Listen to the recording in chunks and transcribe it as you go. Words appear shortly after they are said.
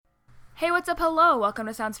Hey, what's up? Hello. Welcome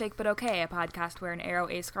to Sounds Fake But Okay, a podcast where an arrow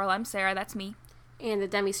ace girl, I'm Sarah, that's me, and a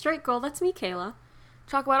demi-straight girl, that's me, Kayla,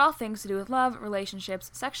 talk about all things to do with love,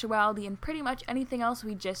 relationships, sexuality, and pretty much anything else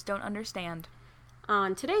we just don't understand.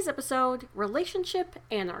 On today's episode, relationship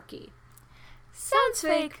anarchy. Sounds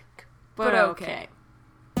fake, but okay.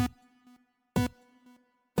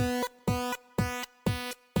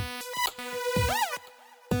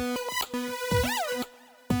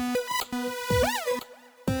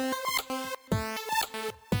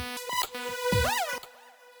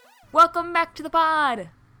 Welcome back to the pod.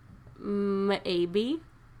 Maybe.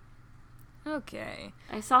 Okay.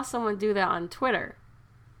 I saw someone do that on Twitter.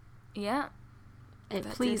 Yeah. It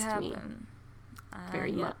pleased me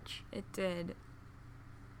very much. It did.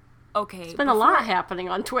 Okay. There's been a lot happening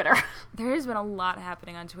on Twitter. There has been a lot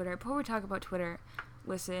happening on Twitter. Before we talk about Twitter,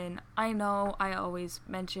 listen, I know I always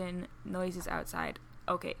mention noises outside.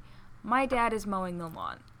 Okay. My dad is mowing the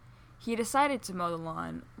lawn. He decided to mow the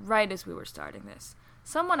lawn right as we were starting this.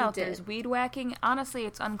 Someone out there is weed whacking. Honestly,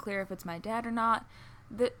 it's unclear if it's my dad or not.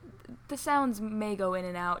 The sounds may go in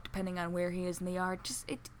and out depending on where he is in the yard.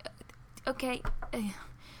 Okay.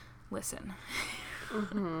 Listen.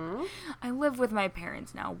 Mm-hmm. I live with my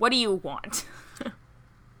parents now. What do you want?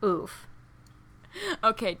 Oof.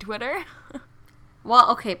 Okay, Twitter? Well,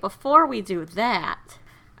 okay, before we do that,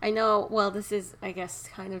 I know, well, this is, I guess,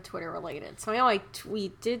 kind of Twitter related. So I know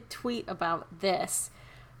we did tweet about this.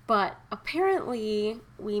 But apparently,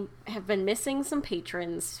 we have been missing some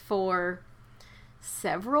patrons for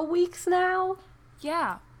several weeks now.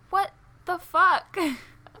 Yeah. What the fuck?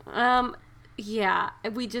 Yeah.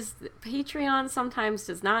 Patreon sometimes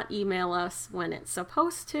does not email us when it's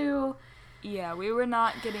supposed to. Yeah, we were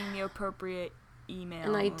not getting the appropriate emails.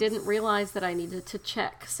 And I didn't realize that I needed to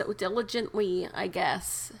check so diligently, I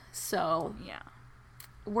guess. So, yeah.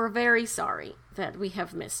 We're very sorry that we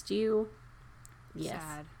have missed you. Yes.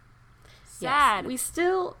 Sad.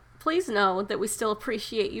 Yes. Please know that we still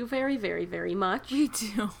appreciate you very, very, very much. We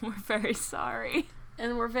do. We're very sorry.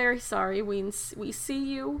 And we're very sorry. We see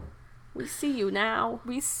you. We see you now.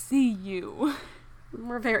 We see you.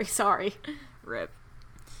 We're very sorry. RIP.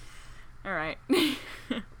 Alright.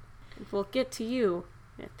 We'll get to you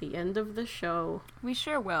at the end of the show. We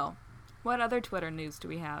sure will. What other Twitter news do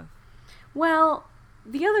we have? Well,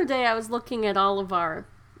 the other day I was looking at all of our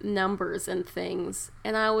numbers and things,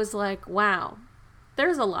 and I was like, wow,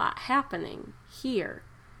 there's a lot happening here,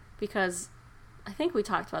 because I think we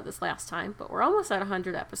talked about this last time, but we're almost at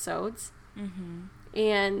 100 episodes,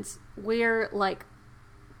 and we're like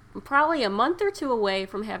probably a month or two away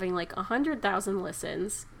from having like 100,000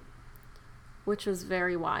 listens, which was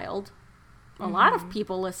very wild. A lot of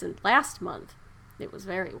people listened last month. It was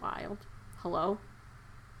very wild. Hello,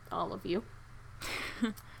 all of you.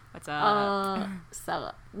 What's up?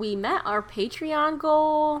 So we met our Patreon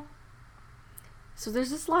goal. So there's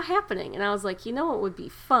just a lot happening. And I was like, you know what would be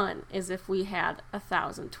fun is if we had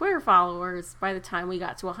 1,000 Twitter followers by the time we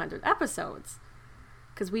got to 100 episodes.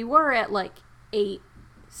 Because we were at like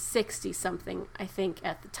 860 something, I think,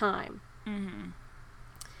 at the time. Mm-hmm.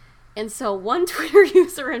 And so one Twitter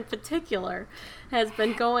user in particular has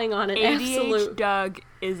been going on an ADH Doug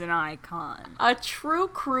is an icon. A true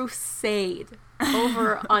crusade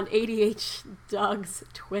over on ADH Doug's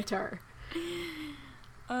Twitter.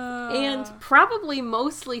 And probably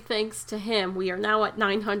mostly thanks to him, we are now at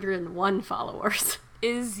 901 followers.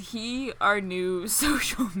 Is he our new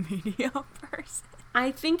social media person? I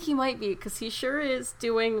think he might be, because he sure is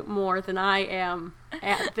doing more than I am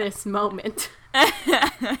at this moment.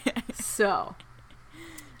 So,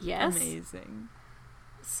 yes. Amazing.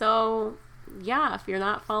 So, yeah, if you're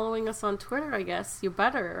not following us on Twitter, I guess you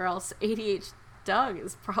better, or else ADH Doug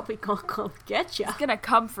is probably gonna come get you. He's gonna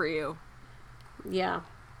come for you. Yeah.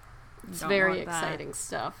 It's very exciting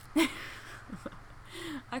stuff.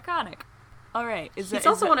 Iconic. Alright. He's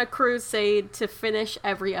also on a crusade to finish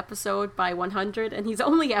every episode by 100, and he's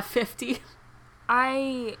only at 50.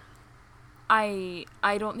 I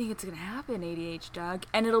don't think it's gonna happen, ADH Doug.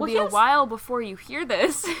 And it'll be a while before you hear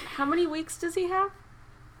this. How many weeks does he have?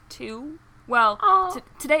 2. Well,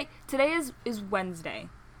 today is Wednesday,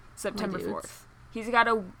 September 4th. He's got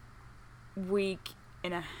a week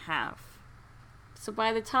and a half. So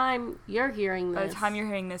by the time you're hearing this... By the time you're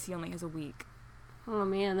hearing this, he only has a week. Oh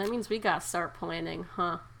man, that means we gotta start planning,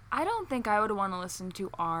 huh? I don't think I would want to listen to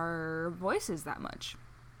our voices that much.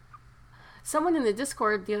 Someone in the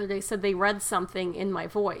Discord the other day said they read something in my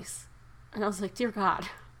voice. And I was like, dear God.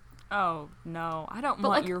 Oh, no. I don't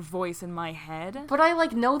want your voice in my head. But I,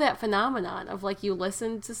 know that phenomenon of, you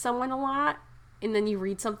listen to someone a lot, and then you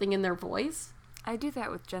read something in their voice. I do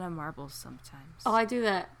that with Jenna Marbles sometimes. Oh, I do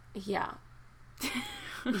that Yeah.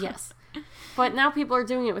 Yes. But now people are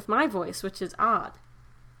doing it with my voice, which is odd.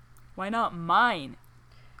 Why not mine?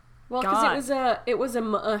 Well, because it was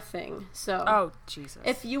a thing. So. Oh Jesus!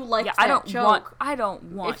 If you like that joke, I don't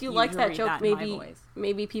want. If you like that joke, that in my voice.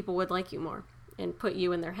 maybe people would like you more and put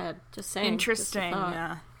you in their head. Just saying. Interesting.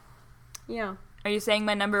 Yeah. Yeah. Are you saying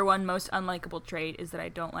my number one most unlikable trait is that I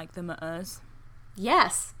don't like the mu'ahs?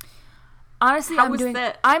 Yes. Honestly,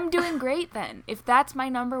 I'm doing great then. If that's my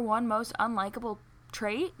number one most unlikable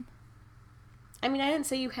trait. I mean, I didn't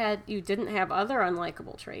say you didn't have other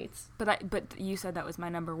unlikable traits. But you said that was my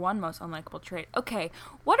number one most unlikable trait. Okay,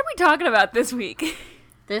 what are we talking about this week?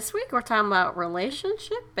 This week we're talking about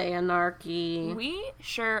relationship anarchy. We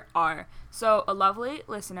sure are. So a lovely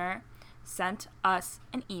listener sent us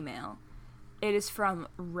an email. It is from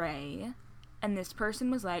Ray, and this person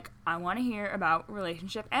was like, I want to hear about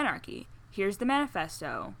relationship anarchy. Here's the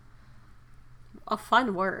manifesto. A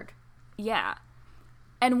fun word. Yeah.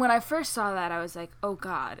 And when I first saw that, I was like, oh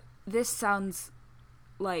god, this sounds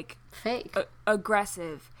like fake.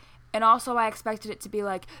 Aggressive. And also I expected it to be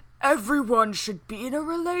like, everyone should be in a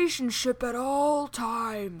relationship at all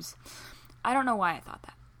times. I don't know why I thought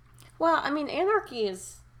that. Well, I mean, anarchy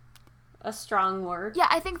is a strong word. Yeah,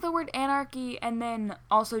 I think the word anarchy and then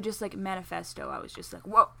also just like manifesto, I was just like,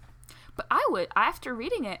 whoa. But after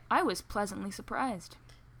reading it, I was pleasantly surprised.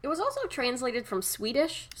 It was also translated from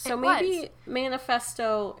Swedish, so maybe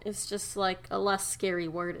manifesto is just like a less scary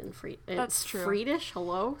word in That's true. Swedish?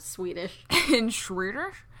 Hello? Swedish. In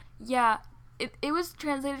Swedish? Yeah, it was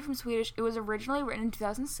translated from Swedish. It was originally written in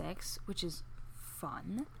 2006, which is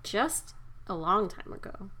fun. Just a long time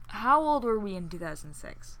ago. How old were we in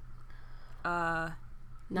 2006? 9?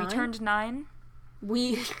 We turned 9?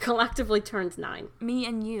 We collectively turned 9. Me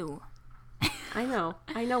and you. I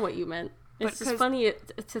know what you meant. It's just funny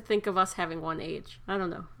to think of us having one age. I don't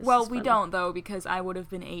know. Well, we don't, though, because I would have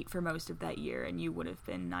been 8 for most of that year, and you would have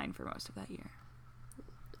been 9 for most of that year.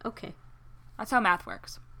 Okay. That's how math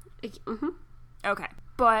works. Mm-hmm. Okay.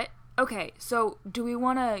 But, okay, so do we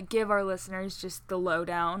want to give our listeners just the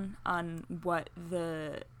lowdown on what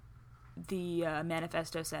the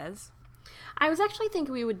manifesto says? I was actually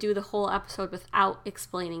thinking we would do the whole episode without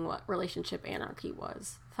explaining what relationship anarchy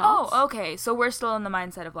was. Thoughts? Oh, okay. So we're still in the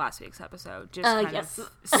mindset of last week's episode. Just kind yes. of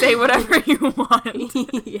say whatever you want.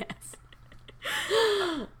 Yes.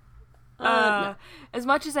 No. As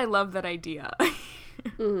much as I love that idea.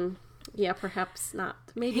 Mm-hmm. Yeah, perhaps not.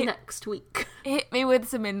 Maybe next week. Hit me with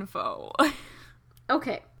some info.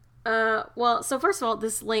 Okay. Well, so first of all,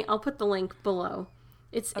 this link, I'll put the link below.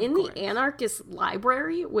 It's in the Anarchist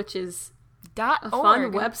Library, which is a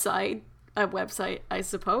fun website. A website, I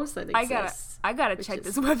suppose, that exists. I gotta check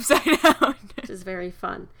this website out. Which is very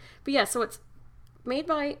fun. But yeah, so it's made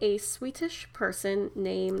by a Swedish person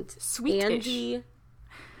named Andy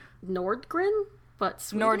Nordgren, but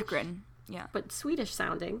Swedish. Nordgren, yeah. But Swedish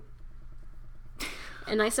sounding.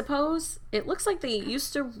 And I suppose it looks like they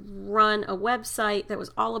used to run a website that was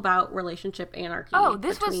all about relationship anarchy. Oh,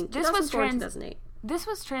 this was 2008. This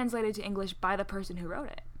was translated to English by the person who wrote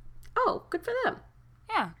it. Oh, good for them.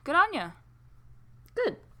 Yeah, good on you.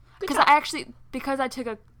 Good. Because I took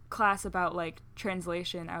a class about like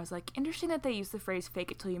translation, I was like, interesting that they use the phrase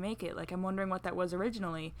 "fake it till you make it." Like, I'm wondering what that was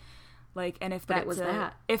originally, like, and if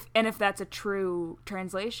if that's a true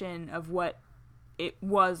translation of what it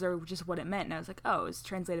was or just what it meant. And I was like, oh, it's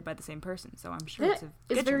translated by the same person, so I'm sure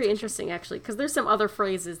it's very interesting actually, because there's some other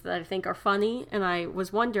phrases that I think are funny, and I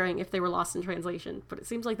was wondering if they were lost in translation, but it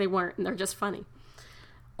seems like they weren't, and they're just funny.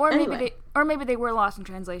 Or maybe they were lost in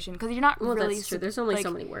translation, because you're not really... That's true. There's only so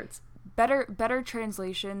many words. Better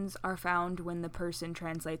translations are found when the person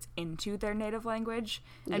translates into their native language,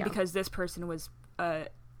 and because this person was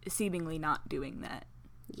seemingly not doing that.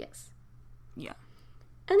 Yes. Yeah.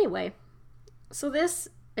 Anyway, so this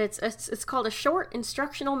it's called a short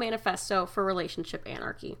instructional manifesto for relationship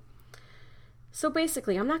anarchy. So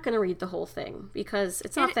basically, I'm not going to read the whole thing because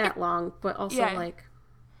it's not that long, but also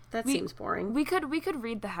that seems boring. We could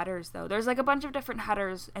read the headers though. There's like a bunch of different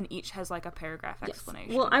headers, and each has like a paragraph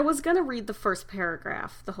explanation. Well, I was going to read the first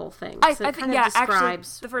paragraph, the whole thing. I think describes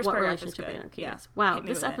actually, the first what paragraph relationship is good. Anarchy is. Wow,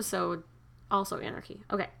 this episode also anarchy.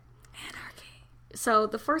 Okay. Anarchy. So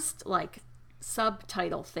the first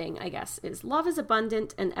subtitle thing, I guess, is love is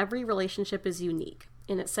abundant and every relationship is unique.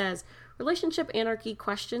 And it says, relationship anarchy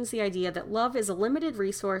questions the idea that love is a limited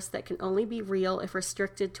resource that can only be real if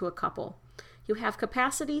restricted to a couple. You have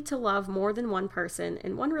capacity to love more than one person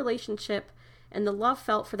in one relationship, and the love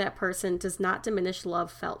felt for that person does not diminish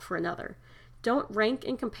love felt for another. Don't rank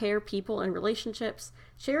and compare people and relationships.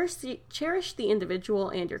 Cherish the individual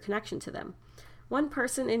and your connection to them. One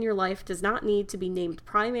person in your life does not need to be named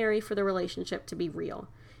primary for the relationship to be real.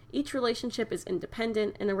 Each relationship is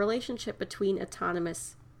independent and a relationship between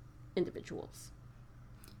autonomous individuals.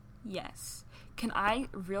 Yes. Can I,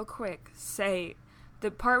 real quick, say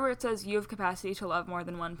the part where it says you have capacity to love more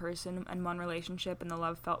than one person and one relationship, and the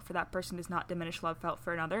love felt for that person does not diminish love felt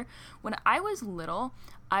for another? When I was little,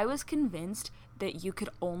 I was convinced that you could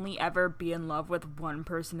only ever be in love with one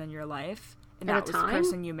person in your life, and that was the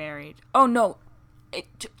person you married. Oh, no.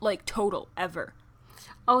 Total, ever.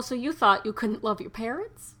 Oh, so you thought you couldn't love your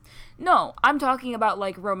parents? No, I'm talking about,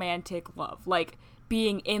 romantic love.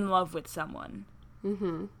 Being in love with someone.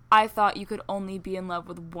 Mm-hmm. I thought you could only be in love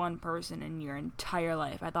with one person in your entire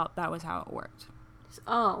life. I thought that was how it worked.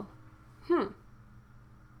 Oh. I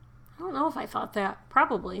don't know if I thought that.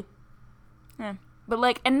 Probably. Yeah.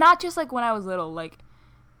 But, and not just, when I was little.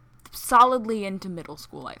 Solidly into middle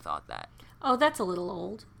school, I thought that. Oh, that's a little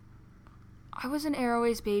old. I was an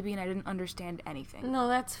Airways baby and I didn't understand anything. No,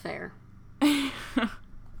 that's fair.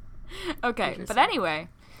 Okay, but anyway.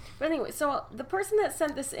 So the person that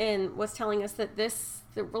sent this in was telling us that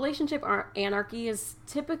the relationship anarchy is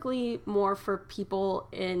typically more for people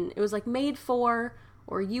it was made for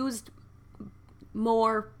or used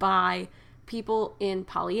more by people in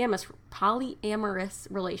polyamorous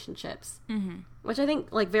relationships, which I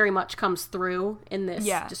think very much comes through in this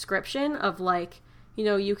description of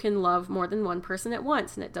you can love more than one person at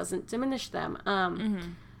once and it doesn't diminish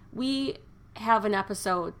them. We have an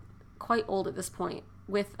episode quite old at this point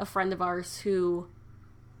with a friend of ours who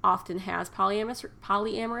often has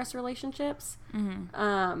polyamorous relationships.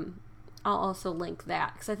 I'll also link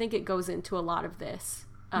that because I think it goes into a lot of this.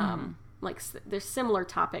 There's similar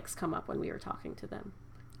topics come up when we were talking to them.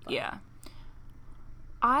 But. Yeah.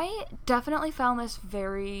 I definitely found this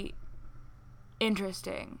very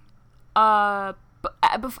interesting. But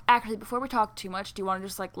actually, before we talk too much, do you want to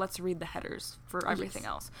just, let's read the headers for everything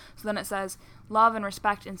else? So then it says, love and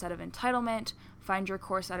respect instead of entitlement, find your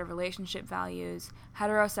core set of relationship values,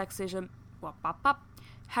 heterosexism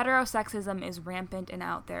is rampant and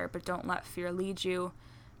out there, but don't let fear lead you,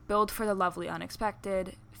 build for the lovely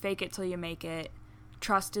unexpected, fake it till you make it,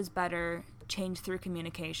 trust is better, change through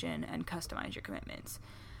communication, and customize your commitments.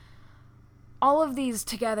 All of these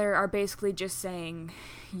together are basically just saying,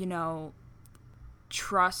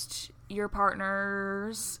 trust your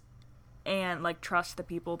partners and trust the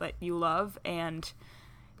people that you love and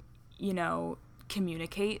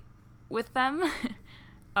communicate with them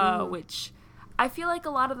which I feel a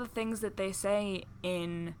lot of the things that they say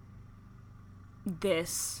in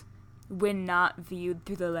this, when not viewed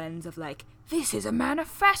through the lens of this is a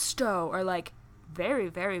manifesto, or very,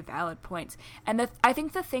 very valid points. And I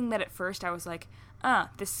think the thing that at first I was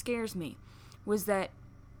this scares me, was that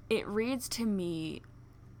it reads to me,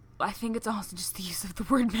 I think it's also just the use of the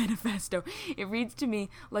word manifesto. It reads to me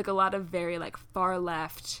like a lot of very far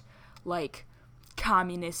left,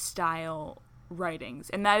 communist style writings.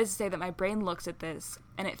 And that is to say that my brain looks at this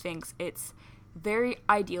and it thinks it's very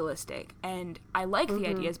idealistic, and I like the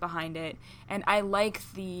ideas behind it, and I like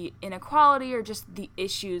the inequality or just the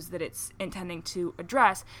issues that it's intending to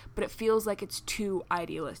address, but it feels like it's too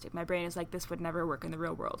idealistic. My brain is this would never work in the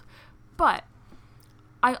real world. But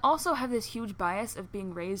I also have this huge bias of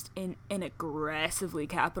being raised in an aggressively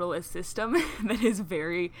capitalist system that is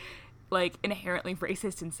very, inherently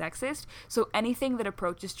racist and sexist. So anything that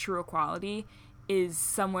approaches true equality is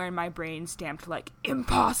somewhere in my brain stamped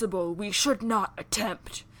impossible, we should not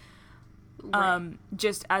attempt. Right.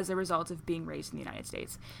 Just as a result of being raised in the United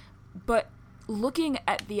States. But looking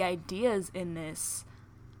at the ideas in this,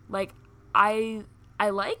 I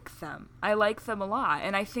like them. I like them a lot.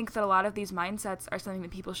 And I think that a lot of these mindsets are something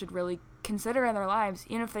that people should really consider in their lives,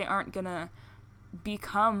 even if they aren't gonna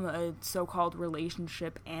become a so-called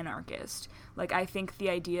relationship anarchist. I think the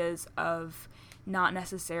ideas of not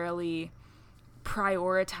necessarily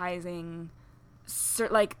prioritizing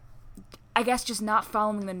I guess just not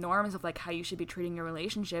following the norms of how you should be treating your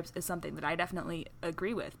relationships is something that I definitely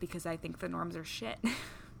agree with, because I think the norms are shit.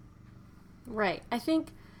 Right. I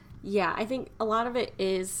think a lot of it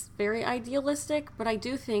is very idealistic, but I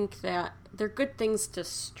do think that they're good things to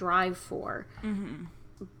strive for.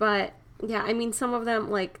 But yeah, some of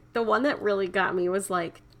them, the one that really got me was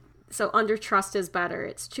so under trust is better.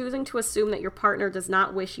 It's choosing to assume that your partner does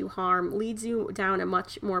not wish you harm leads you down a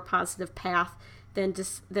much more positive path than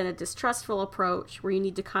a distrustful approach where you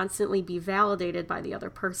need to constantly be validated by the other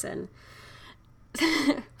person.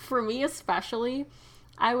 For me especially,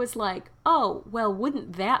 I was oh, well,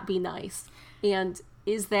 wouldn't that be nice? And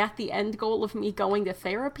is that the end goal of me going to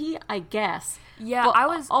therapy? I guess. Yeah, but I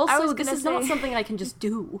was also, gonna this is not something I can just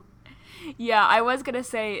do. Yeah, I was gonna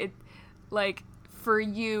say it, like, for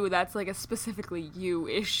you, that's like a specifically you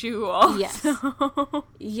issue also. Yes.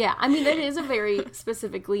 Yeah, I mean, it is a very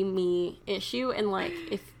specifically me issue, and like,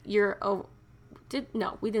 if you're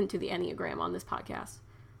no, we didn't do the Enneagram on this podcast.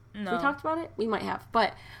 No. We talked about it? We might have.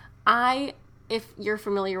 But if you're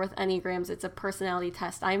familiar with Enneagrams, it's a personality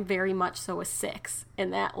test. I'm very much so a 6,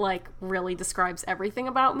 and that like really describes everything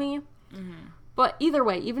about me. Mm-hmm. But either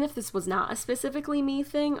way, even if this was not a specifically me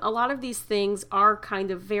thing, a lot of these things are kind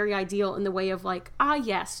of very ideal in the way of like,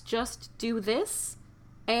 yes, just do this,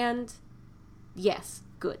 and yes,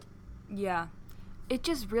 good. Yeah. It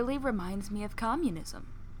just really reminds me of communism.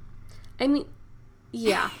 I mean,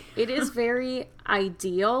 yeah, it is very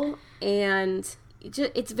ideal, and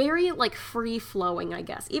it's very like free-flowing, I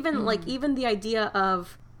guess. Even like, even the idea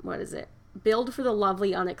of, what is it? Build for the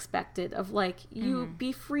lovely unexpected, of like, you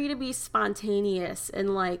be free to be spontaneous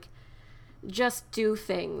and like just do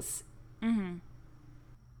things.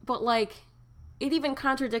 But like, it even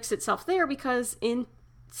contradicts itself there, because in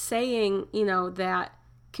saying, you know, that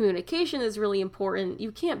communication is really important,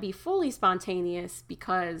 you can't be fully spontaneous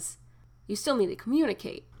because you still need to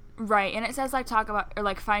communicate. Right, and it says, like, talk about, or,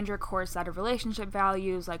 like, find your core set of relationship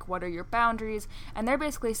values, like, what are your boundaries, and they're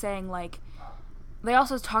basically saying, like, they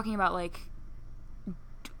also is talking about, like,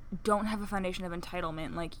 don't have a foundation of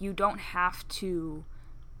entitlement. Like, you don't have to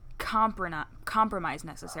compromise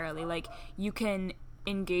necessarily. Like, you can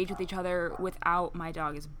engage with each other without, my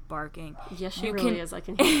dog is barking. Yes, she really is. I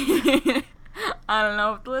can hear it. I don't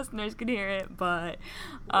know if the listeners could hear it, but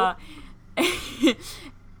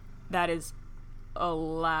that is a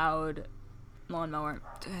loud lawnmower.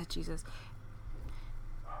 Jesus.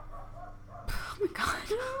 Oh my god.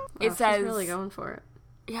 It says, she's really going for it.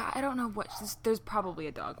 Yeah, I don't know what. There's probably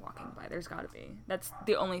a dog walking by. There's got to be. That's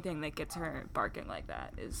the only thing that gets her barking like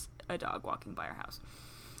that, is a dog walking by our house.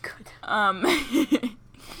 Good.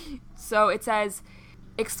 So it says,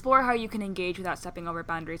 explore how you can engage without stepping over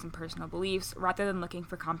boundaries and personal beliefs. Rather than looking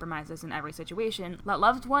for compromises in every situation, let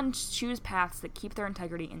loved ones choose paths that keep their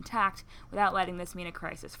integrity intact without letting this mean a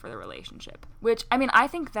crisis for the relationship. Which, I mean, I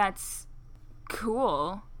think that's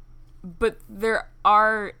cool, but there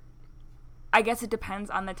are, I guess it depends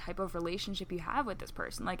on the type of relationship you have with this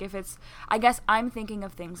person. Like, if it's, I guess I'm thinking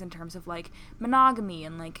of things in terms of, like, monogamy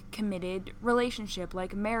and, like, committed relationship,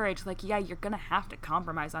 like marriage. Like, yeah, you're gonna have to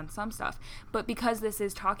compromise on some stuff. But because this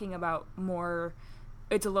is talking about more,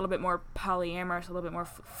 it's a little bit more polyamorous, a little bit more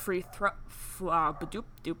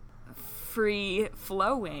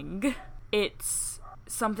free-flowing, it's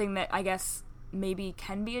something that I guess maybe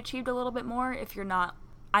can be achieved a little bit more if you're not,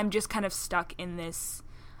 I'm just kind of stuck in this,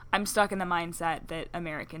 I'm stuck in the mindset that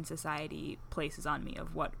American society places on me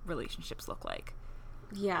of what relationships look like.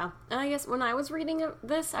 Yeah. And I guess when I was reading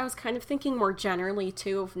this, I was kind of thinking more generally,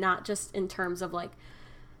 too, of not just in terms of, like,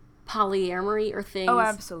 polyamory or things. Oh,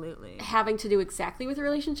 absolutely. Having to do exactly with a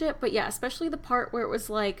relationship. But yeah, especially the part where it was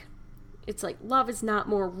like, it's like, love is not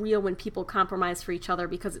more real when people compromise for each other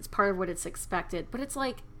because it's part of what it's expected. But it's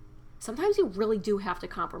like, sometimes you really do have to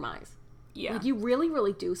compromise. Yeah. Like, you really,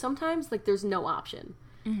 really do sometimes. Like, there's no option.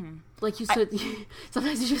 Mm-hmm. Like you said,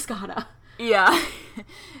 sometimes you just gotta. Yeah.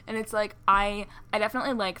 And it's like, I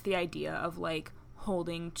definitely like the idea of, like,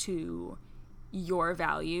 holding to your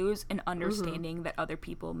values and understanding that other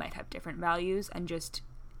people might have different values and just,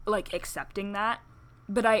 like, accepting that.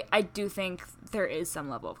 But I do think there is some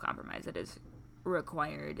level of compromise that is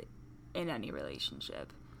required in any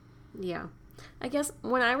relationship. Yeah. I guess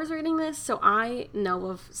when I was reading this, so I know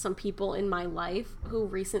of some people in my life who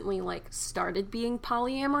recently, like, started being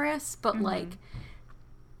polyamorous, but, like,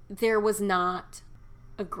 there was not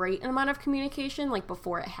a great amount of communication, like,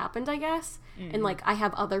 before it happened, I guess. And, like, I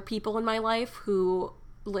have other people in my life who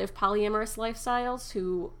live polyamorous lifestyles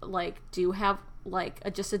who, like, do have,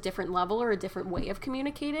 like, just a different level or a different way of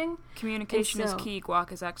communicating. Communication is key,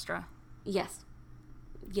 guac is extra. Yes.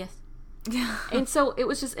 Yes. And so it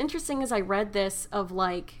was just interesting as I read this of,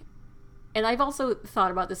 like, and I've also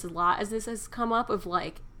thought about this a lot as this has come up, of,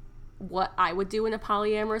 like, what I would do in a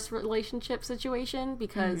polyamorous relationship situation,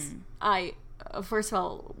 because I, first of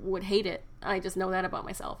all, would hate it. I just know that about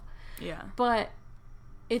myself. Yeah. But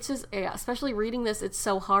it's just, yeah, especially reading this, it's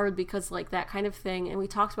so hard because, like, that kind of thing, and we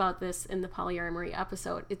talked about this in the polyamory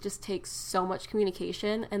episode, it just takes so much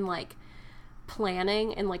communication and, like,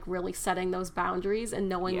 planning and, like, really setting those boundaries and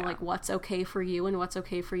knowing like what's okay for you and what's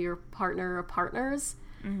okay for your partner or partners,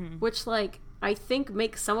 which, like, I think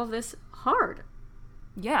makes some of this hard.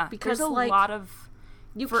 Yeah, because there's a like, lot of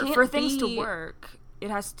you for things to work. You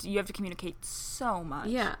have to communicate so much.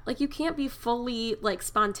 Yeah, like, you can't be fully, like,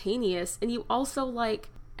 spontaneous, and you also, like,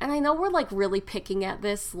 and I know we're, like, really picking at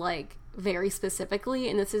this, like, very specifically,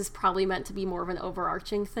 and this is probably meant to be more of an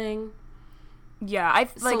overarching thing. Yeah,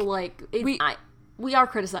 we are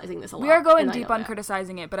criticizing this a lot. We are going deep on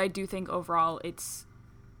criticizing it, but I do think overall it's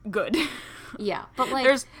good. Yeah, but like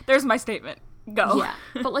there's my statement. Go. Yeah,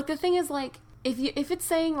 but like the thing is, like, if it's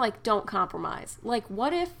saying like don't compromise, like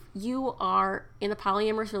what if you are in a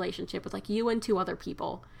polyamorous relationship with like you and 2 other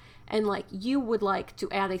people, and like you would like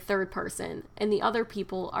to add a 3rd person, and the other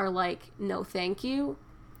people are like, no, thank you,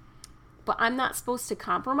 but I'm not supposed to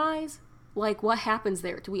compromise. Like, what happens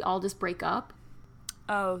there? Do we all just break up?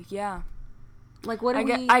 Oh yeah. Like, what do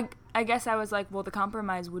we? I guess I was like, well, the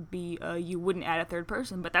compromise would be you wouldn't add a 3rd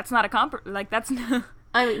person, but that's not a like that's.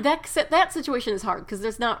 I mean, that situation is hard because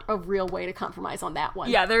there's not a real way to compromise on that one.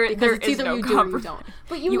 Yeah, there is either no you do or you don't.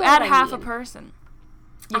 But you add half a person.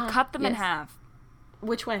 You cut them in half.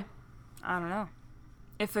 Which way? I don't know.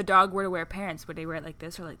 If a dog were to wear pants, would they wear it like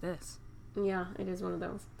this or like this? Yeah, it is one of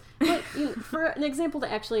those. But for an example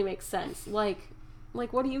that actually makes sense, like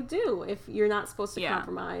what do you do if you're not supposed to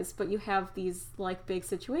compromise, but you have these like big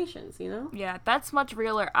situations, you know? Yeah, that's much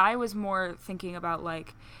realer. I was more thinking about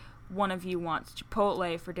like one of you wants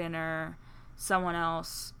Chipotle for dinner, someone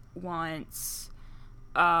else wants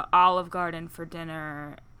Olive Garden for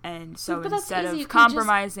dinner, and so instead of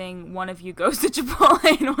compromising, one of you goes to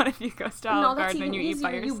Chipotle and one of you goes to Olive Garden and you eat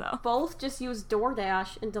by yourself. You both just use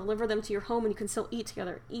DoorDash and deliver them to your home and you can still eat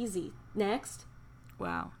together. Easy. Next.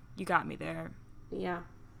 Wow, you got me there. Yeah.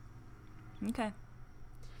 Okay.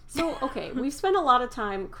 So, okay, we've spent a lot of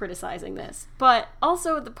time criticizing this, but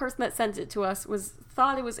also the person that sent it to us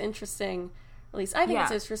thought it was interesting, at least I think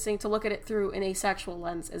it's interesting, to look at it through an asexual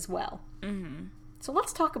lens as well. Mm-hmm. So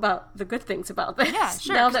let's talk about the good things about this. Yeah,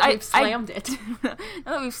 sure. Now that we've slammed it. Now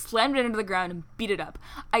that we've slammed it into the ground and beat it up.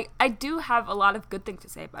 I do have a lot of good things to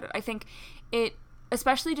say about it. I think it,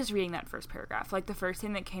 especially just reading that first paragraph, like the first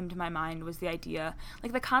thing that came to my mind was the idea,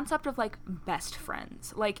 like the concept of like best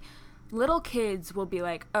friends. Like, little kids will be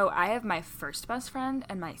like, oh, I have my first best friend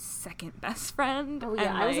and my second best friend. Oh, yeah,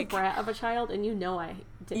 and I was a brat of a child, and I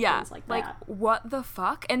did things like that. Like, what the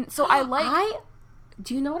fuck? And so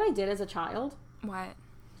do you know what I did as a child? What?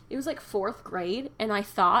 It was like 4th grade, and I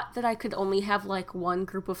thought that I could only have like one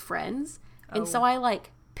group of friends, and so I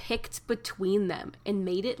like picked between them and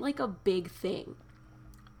made it like a big thing.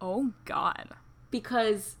 Oh, God.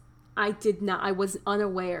 Because I was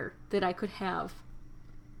unaware that I could have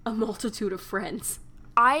a multitude of friends.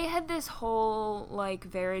 I had this whole, like,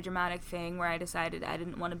 very dramatic thing where I decided I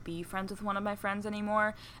didn't want to be friends with one of my friends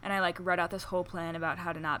anymore, and I, like, read out this whole plan about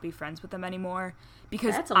how to not be friends with them anymore,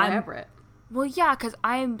 because that's elaborate. Well, yeah, because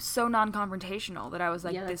I'm so non-confrontational that I was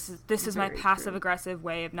like, this is my passive-aggressive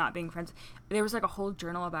way of not being friends. There was, like, a whole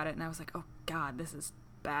journal about it, and I was like, oh, God, this is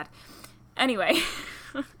bad. Anyway.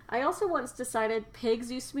 I also once decided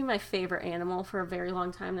pigs used to be my favorite animal for a very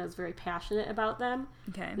long time, and I was very passionate about them.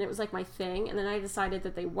 Okay. And it was like my thing, and then I decided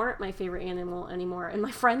that they weren't my favorite animal anymore, and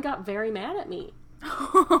my friend got very mad at me.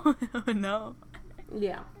 Oh, no.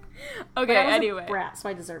 Yeah. Okay, but I was anyway. a brat, so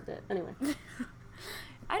I deserved it. Anyway.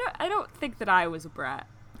 I don't think that I was a brat.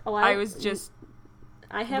 Oh, I was just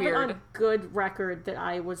I have weird. it on good record that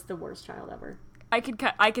I was the worst child ever. I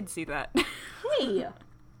could see that. Hey!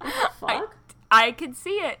 What the fuck? I could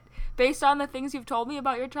see it. Based on the things you've told me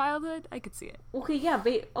about your childhood, I could see it. Okay, yeah,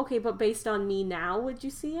 but based on me now, would you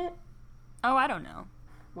see it? Oh, I don't know.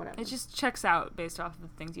 Whatever. It just checks out based off of the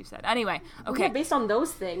things you've said. Anyway, okay. Yeah, based on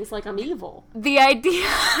those things, like, I'm evil. The idea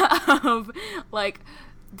of, like,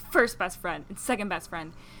 first best friend and second best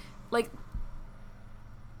friend. Like,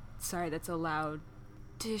 sorry, that's so loud.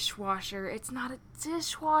 Dishwasher. It's not a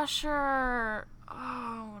dishwasher.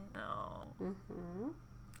 Oh, no. Mm-hmm.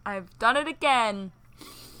 I've done it again.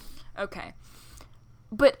 Okay.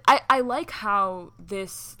 But I like how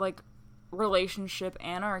this, like, relationship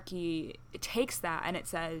anarchy, it takes that and it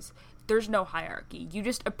says, there's no hierarchy. You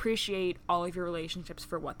just appreciate all of your relationships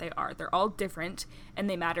for what they are. They're all different, and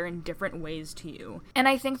they matter in different ways to you. And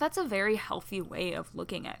I think that's a very healthy way of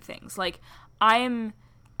looking at things. Like, I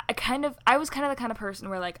was kind of the kind of person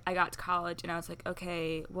where, like, I got to college, and I was like,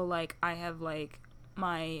 okay, well, like, I have, like,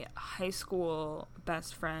 my high school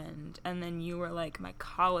best friend, and then you were like my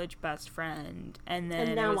college best friend, and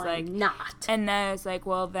then now it was like not. And then it's like,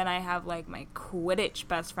 well, then I have like my Quidditch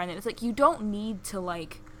best friend, and it's like you don't need to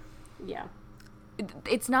like. Yeah.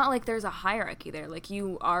 It's not like there's a hierarchy there. Like,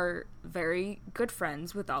 you are very good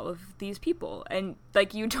friends with all of these people, and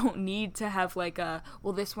like you don't need to have like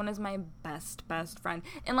well, this one is my best friend,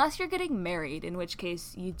 unless you're getting married, in which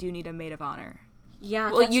case you do need a maid of honor. Yeah.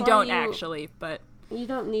 Well, you don't actually, but. You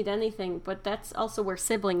don't need anything, but that's also where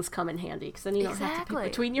siblings come in handy, because then you don't have to pick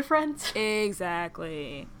between your friends.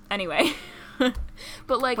 Exactly. Anyway.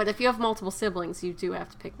 But, like... But if you have multiple siblings, you do have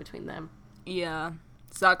to pick between them. Yeah.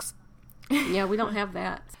 Sucks. Yeah, we don't have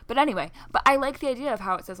that. But anyway, but I like the idea of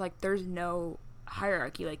how it says, like, there's no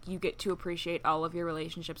hierarchy. Like, you get to appreciate all of your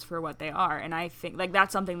relationships for what they are. And I think, like,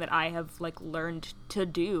 that's something that I have, like, learned to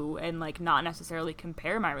do and, like, not necessarily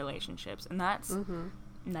compare my relationships. And that's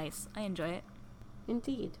nice. I enjoy it.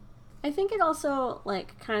 Indeed. I think it also,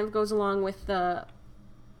 like, kind of goes along with the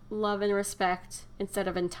love and respect instead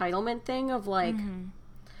of entitlement thing of, like,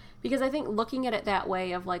 because I think looking at it that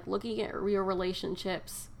way of, like, looking at your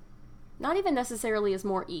relationships not even necessarily as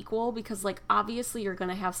more equal, because, like, obviously you're going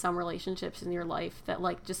to have some relationships in your life that,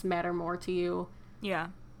 like, just matter more to you. Yeah.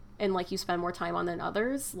 And, like, you spend more time on than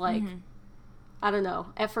others. Like, I don't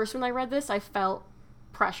know. At first when I read this, I felt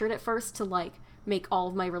pressured at first to, like, make all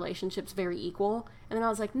of my relationships very equal. And then I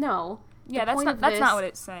was like, no. Yeah, that's not what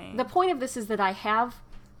it's saying. The point of this is that I have,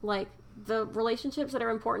 like, the relationships that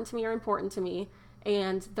are important to me,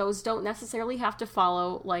 and those don't necessarily have to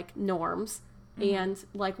follow, like, norms. And,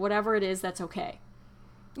 like, whatever it is, that's okay.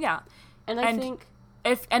 Yeah. And I think...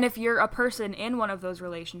 If you're a person in one of those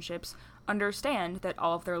relationships, understand that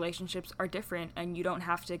all of the relationships are different, and you don't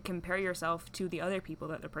have to compare yourself to the other people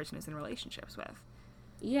that the person is in relationships with.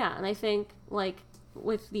 Yeah, and I think, like,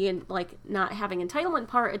 with the, like, not having entitlement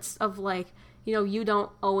part, it's of, like, you know, you don't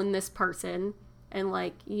own this person, and,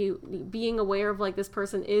 like, you being aware of, like, this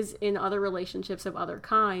person is in other relationships of other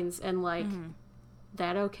kinds, and, like,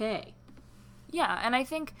 that okay. Yeah, and I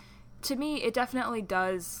think, to me, it definitely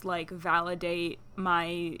does, like, validate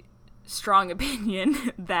my strong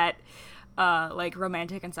opinion that, like,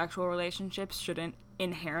 romantic and sexual relationships shouldn't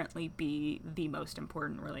inherently be the most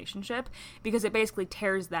important relationship, because it basically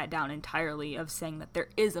tears that down entirely of saying that there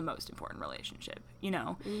is a most important relationship, you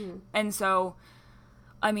know? And so,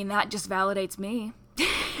 I mean, that just validates me.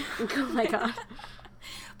 Oh my god.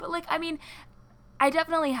 But, like, I mean, I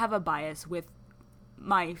definitely have a bias with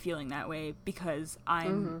my feeling that way because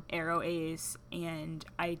I'm aro ace and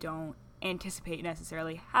I don't anticipate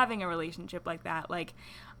necessarily having a relationship like that. Like,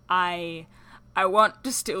 I want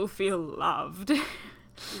to still feel loved.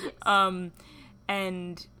 Yes.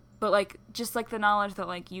 But, like, just, like, the knowledge that,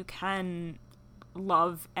 like, you can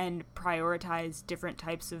love and prioritize different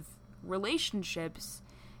types of relationships,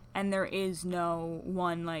 and there is no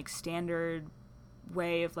one, like, standard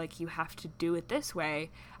way of, like, you have to do it this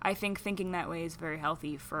way. I think thinking that way is very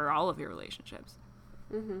healthy for all of your relationships.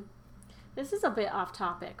 This is a bit off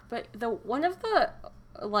topic, but one of the,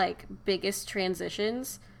 like, biggest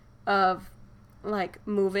transitions of, like,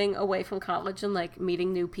 moving away from college and, like,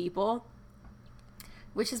 meeting new people,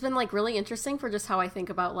 which has been, like, really interesting for just how I think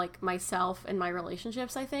about, like, myself and my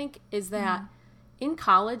relationships, I think, is that in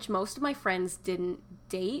college, most of my friends didn't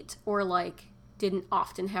date or, like, didn't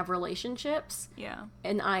often have relationships. Yeah.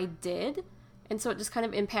 And I did. And so it just kind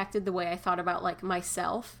of impacted the way I thought about, like,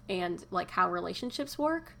 myself and, like, how relationships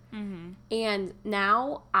work. And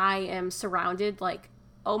now I am surrounded, like,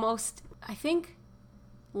 almost, I think,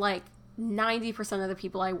 like, 90% of the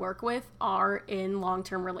people I work with are in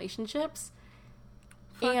long-term relationships.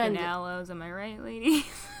 Fucking aloes, am I right, ladies?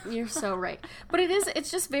 You're so right. But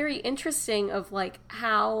it's just very interesting of, like,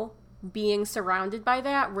 how being surrounded by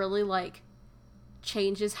that really, like,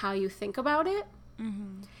 changes how you think about it.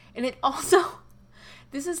 And it also,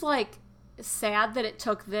 this is, like, sad that it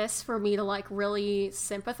took this for me to, like, really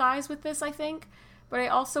sympathize with this, I think. But I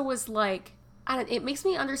also was, like, it makes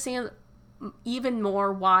me understand even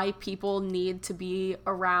more why people need to be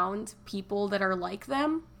around people that are like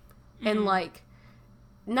them. And, like,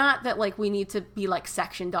 not that, like, we need to be, like,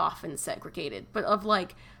 sectioned off and segregated, but of,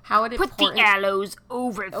 like, how it put the aloes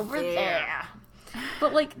over there.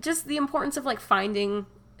 But, like, just the importance of, like, finding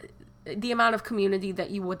the amount of community that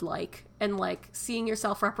you would like, and, like, seeing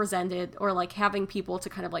yourself represented, or, like, having people to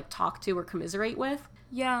kind of, like, talk to or commiserate with.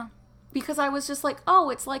 Yeah. Because I was just like, oh,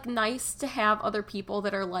 it's, like, nice to have other people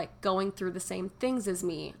that are, like, going through the same things as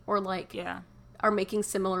me, or, like, are making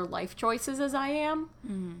similar life choices as I am.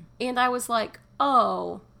 And I was like,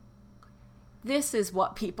 oh, this is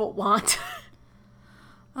what people want.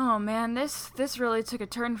 Oh man, this really took a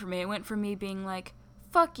turn for me. It went from me being like,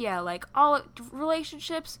 fuck yeah, like, all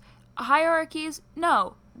relationships, hierarchies,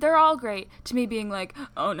 no, they're all great, to me being like,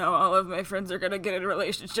 oh no, all of my friends are gonna get in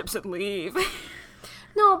relationships and leave.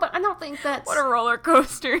 No, but I don't think that's... What a roller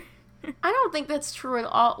coaster. I don't think that's true at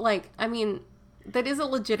all. Like, I mean, that is a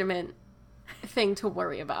legitimate thing to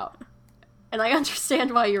worry about. And I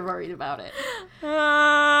understand why you're worried about it.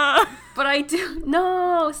 But I do...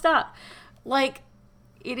 No, stop. Like,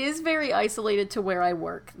 it is very isolated to where I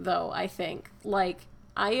work, though, I think. Like,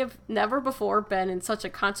 I have never before been in such a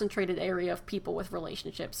concentrated area of people with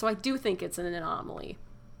relationships, so I do think it's an anomaly.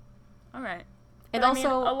 All right. And But, also,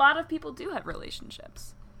 I mean, a lot of people do have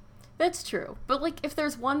relationships. that's true. But, like, if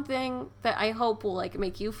there's one thing that I hope will, like,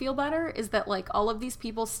 make you feel better, is that, like, all of these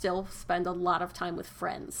people still spend a lot of time with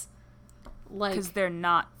friends. Like, Because they're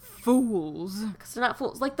not fools. because they're not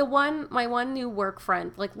fools. Like, my one new work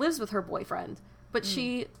friend, like, lives with her boyfriend, but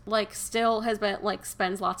she, like, still has been, like,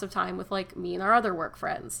 spends lots of time with, like, me and our other work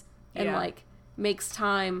friends. And, Yeah. like, makes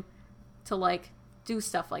time to, like, do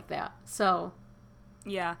stuff like that. So,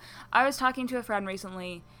 Yeah. I was talking to a friend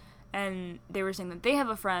recently, and they were saying that they have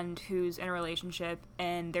a friend who's in a relationship,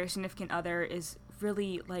 and their significant other is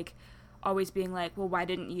really, like, always being like, well, why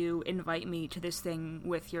didn't you invite me to this thing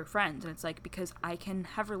with your friends? And it's like, because I can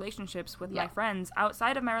have relationships with my friends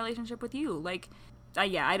outside of my relationship with you. Like,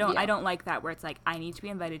 I don't like that where it's like, I need to be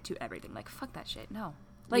invited to everything. Like, fuck that shit. No.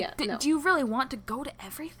 Like, no. do you really want to go to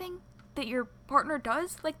everything that your partner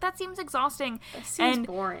does? Like, that seems exhausting. It seems and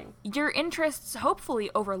boring. your interests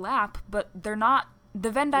hopefully overlap, but they're not.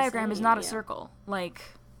 The Venn diagram is not a circle. Like,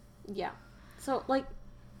 Yeah. So, like,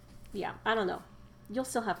 yeah, I don't know. You'll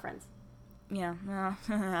still have friends.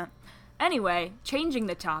 yeah. Anyway, changing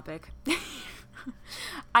the topic.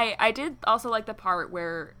 I did also like the part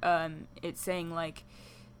where it's saying, like,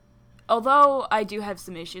 although I do have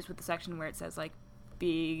some issues with the section where it says, like,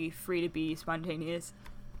 be free to be spontaneous,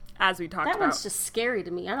 as we talked about. That one's just scary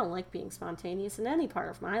to me. I don't like being spontaneous in any part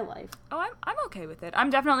of my life. Oh, I'm okay with it. I'm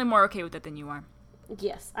definitely more okay with it than you are.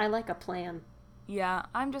 Yes, I like a plan. Yeah,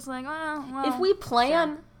 I'm just like, well,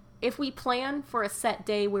 If we plan for a set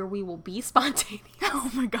day where we will be spontaneous. Oh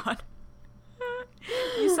my god.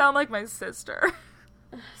 You sound like my sister.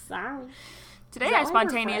 Sorry. Today Is that I why we're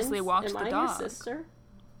spontaneously friends? walked Am the I dog. your sister?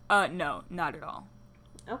 No, not at all.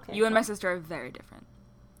 Okay. You and my sister are very different.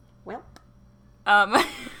 Well.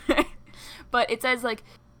 But it says, like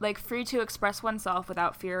free to express oneself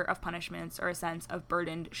without fear of punishments or a sense of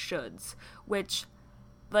burdened shoulds, which,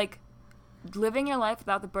 like, living your life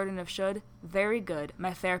without the burden of should, very good.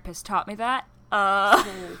 My therapist taught me that.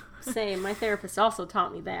 Same. My therapist also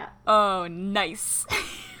taught me that. Oh, nice.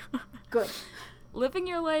 Good. Living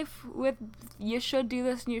your life with you should do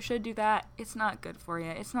this and you should do that, it's not good for you.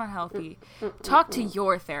 It's not healthy. Talk to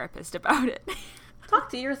your therapist about it. Talk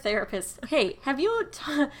to your therapist. Hey, have you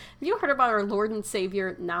heard about our Lord and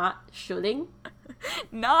Savior not shoulding?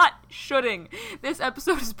 Not shoulding. This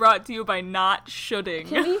episode is brought to you by not shoulding.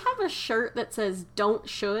 Can we have a shirt that says "Don't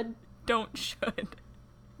should"? Don't should.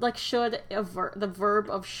 Like should, the verb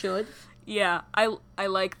of should. Yeah, I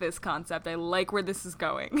like this concept. I like where this is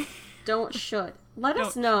going. Don't should. Let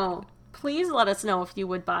us know. Please let us know if you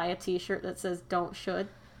would buy a t-shirt that says "Don't should."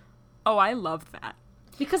 Oh, I love that.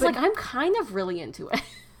 Because, like, I'm kind of really into it.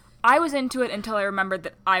 I was into it until I remembered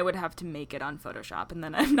that I would have to make it on Photoshop, and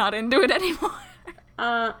then I'm not into it anymore.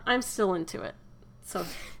 I'm still into it. So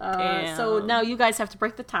now you guys have to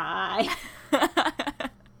break the tie.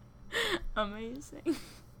 Amazing.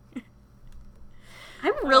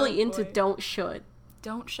 I'm really into "Don't should."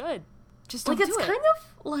 Don't should. Just don't Like, do it's it. kind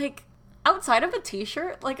of, like, outside of a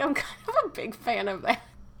t-shirt, like, I'm kind of a big fan of that.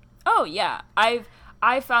 Oh, yeah.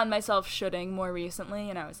 I found myself shoulding more recently,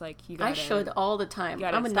 and I was like, you gotta... I should all the time.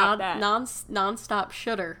 gotta I'm a stop that. non-stop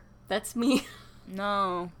shouldder. That's me.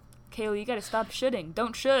 No. Kayla, you gotta stop shoulding.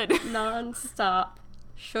 Don't should. Non-stop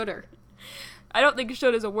shoulder. I don't think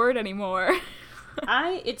should is a word anymore.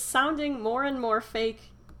 It's sounding more and more fake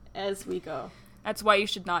as we go. That's why you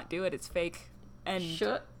should not do it. It's fake. And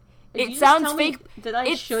Should. it sounds fake. That I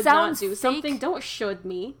It should sounds not do fake. something. Don't should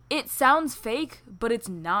me. It sounds fake, but it's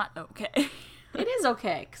not okay. It is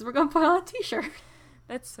okay, because we're going to put on a t-shirt.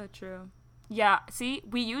 That's so true. Yeah, see,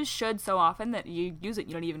 we use should so often that you use it,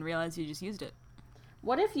 you don't even realize you just used it.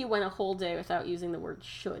 What if you went a whole day without using the word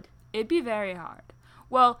should? It'd be very hard.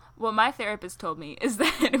 Well, what my therapist told me is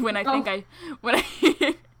that when I think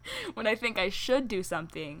when I think I should do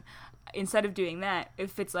something, instead of doing that,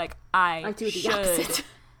 if it's like I do the should, opposite.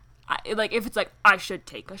 If it's like I should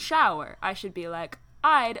take a shower, I should be like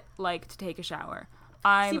I'd like to take a shower.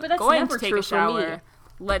 I'm but that's going never to take true a for me. shower.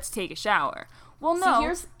 Let's take a shower. Well, no.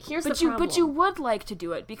 Here's but the problem. But you would like to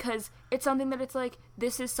do it because it's something that it's like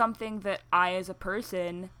this is something that I as a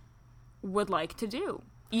person would like to do,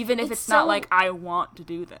 even if it's not like I want to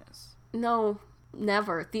do this. No,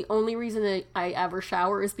 never. The only reason I ever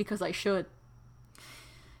shower is because I should.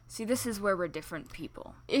 See, this is where we're different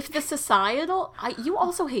people. If the societal... you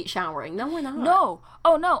also hate showering. No, we're not. No.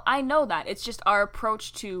 Oh, no. I know that. It's just our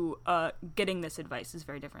approach to getting this advice is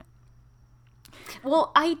very different.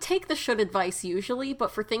 Well, I take the should advice usually,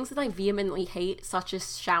 but for things that I vehemently hate, such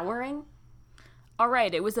as showering... All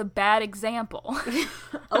right, it was a bad example.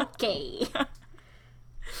 Okay.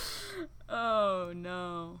 Oh,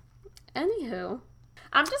 no. Anywho,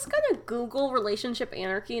 I'm just gonna Google relationship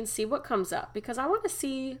anarchy and see what comes up, because I want to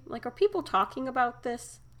see, like, are people talking about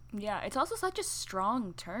this? Yeah, it's also such a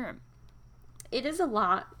strong term. It is a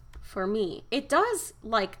lot for me. It does,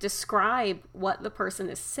 like, describe what the person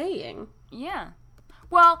is saying. Yeah.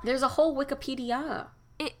 Well, There's a whole Wikipedia.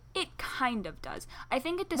 it kind of does. I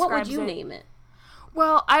think it describes What would you name it?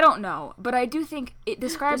 Well, I don't know, but I do think it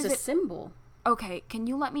describes There's a it... symbol. Okay, can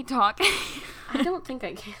you let me talk? I don't think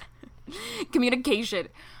I can. Communication.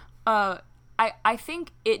 I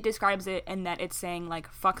think it describes it in that it's saying,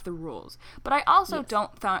 like, fuck the rules. But I also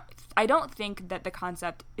I don't think that the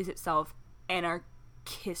concept is itself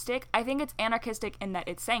anarchistic. I think it's anarchistic in that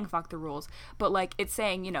it's saying fuck the rules, but, like, it's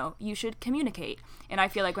saying, you know, you should communicate. And I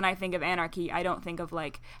feel like when I think of anarchy, I don't think of,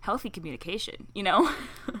 like, healthy communication, you know?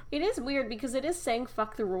 It is weird because it is saying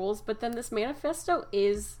fuck the rules, but then this manifesto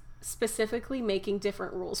is specifically making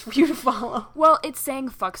different rules for you to follow. Well, it's saying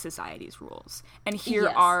fuck society's rules. And here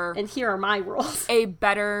are my rules. a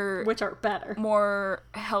better... Which are better. more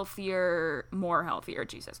healthier,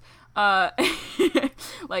 Jesus.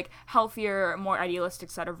 Like, healthier, more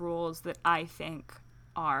idealistic set of rules that I think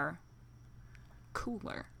are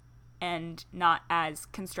cooler and not as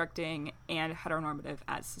constricting and heteronormative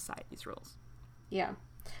as society's rules. Yeah.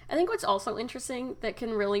 I think what's also interesting that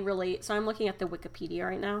can really relate, so I'm looking at the Wikipedia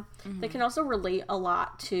right now, that can also relate a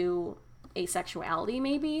lot to asexuality,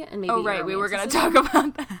 maybe, and maybe Oh, right, we were going to talk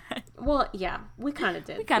about that. Well, yeah, we kind of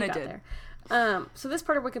did. We kind of did. There. So this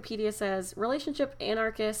part of Wikipedia says, relationship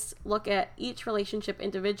anarchists look at each relationship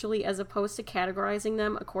individually as opposed to categorizing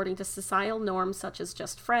them according to societal norms such as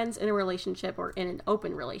just friends in a relationship or in an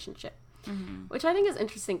open relationship. Mm-hmm. Which I think is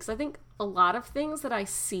interesting, because I think a lot of things that I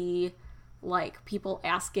see, like, people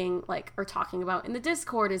asking, like, or talking about in the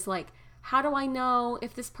Discord is, like, how do I know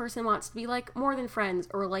if this person wants to be, like, more than friends,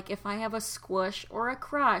 or, like, if I have a squish or a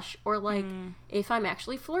crush, or, like, if I'm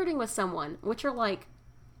actually flirting with someone, which are, like,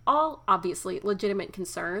 all obviously legitimate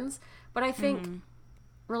concerns, but I think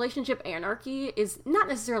relationship anarchy is not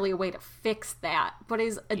necessarily a way to fix that, but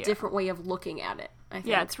is a different way of looking at it, I think.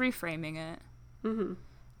 Yeah, it's reframing it. Mm-hmm.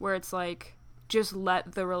 Where it's, like, just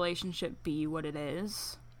let the relationship be what it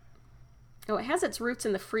is. Oh, it has its roots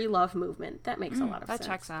in the free love movement. That makes a lot of sense. That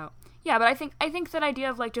checks out. Yeah, but I think that idea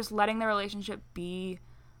of, like, just letting the relationship be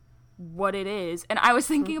what it is. And I was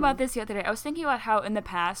thinking about this the other day. I was thinking about how in the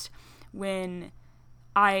past, when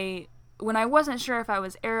I wasn't sure if I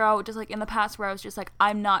was aro, just, like, in the past where I was just like,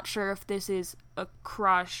 I'm not sure if this is a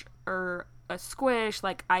crush or a squish,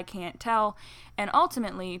 like, I can't tell. And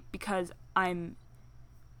ultimately, because I'm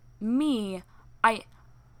me,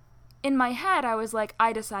 in my head, I was like,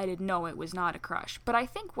 I decided no, it was not a crush. But I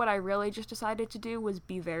think what I really just decided to do was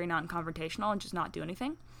be very non-confrontational and just not do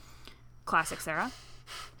anything. Classic Sarah.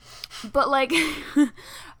 But, like,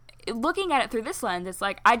 looking at it through this lens, it's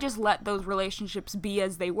like, I just let those relationships be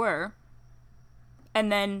as they were.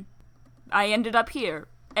 And then I ended up here.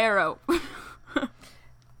 Arrow.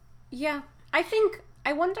 Yeah.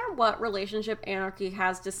 I wonder what relationship anarchy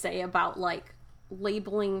has to say about, like,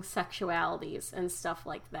 labeling sexualities and stuff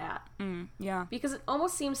like that. Yeah. Because it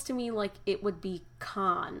almost seems to me like it would be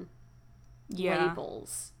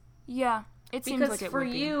labels. Yeah. It seems like it would be. Because for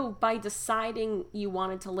you, by deciding you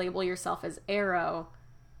wanted to label yourself as aro,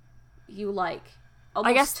 you, like, almost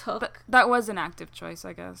I guess took... that was an active choice,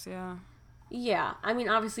 I guess, yeah. Yeah. I mean,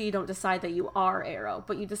 obviously you don't decide that you are aro,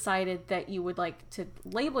 but you decided that you would like to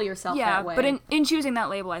label yourself that way. Yeah, but in choosing that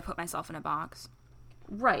label, I put myself in a box.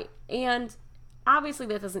 Right. And obviously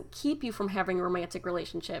that doesn't keep you from having romantic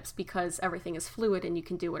relationships, because everything is fluid and you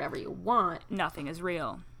can do whatever you want. Nothing is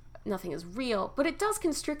real. Nothing is real, but it does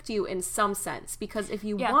constrict you in some sense, because if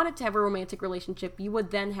you wanted to have a romantic relationship, you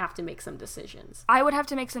would then have to make some decisions. I would have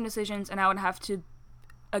to make some decisions, and I would have to,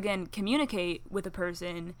 again, communicate with a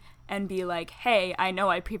person and be like, hey, I know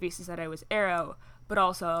I previously said I was aro, but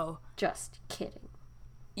also... Just kidding.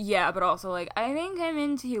 Yeah, but also, like, I think I'm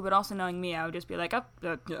into you, but also knowing me, I would just be like,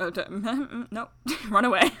 nope, run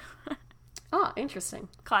away. Oh, interesting.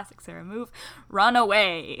 Classic Sarah move. Run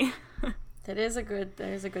away. That is a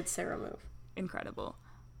good Sarah move. Incredible.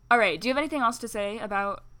 All right, do you have anything else to say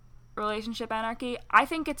about relationship anarchy? I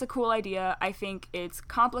think it's a cool idea. I think it's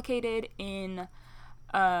complicated in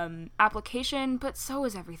application, but so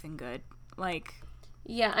is everything good. Like,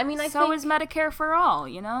 yeah, I mean, so is Medicare for all,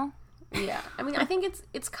 you know? Yeah, I mean, I think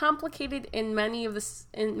it's complicated in many of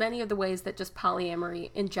the ways that just polyamory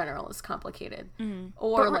in general is complicated,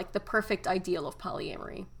 or like the perfect ideal of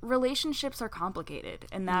polyamory. Relationships are complicated,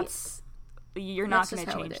 and that's you're not That's going to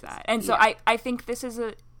just how it change is. that. And so Yeah. I think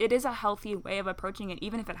it is a healthy way of approaching it,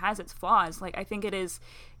 even if it has its flaws. Like, I think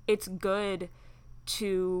it's good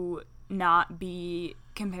to not be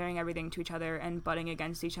comparing everything to each other and butting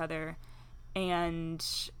against each other. And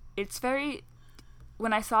it's very,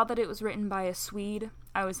 when I saw that it was written by a Swede,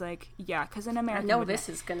 I was like, yeah, because an I American know would this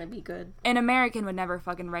is gonna be good. an American would never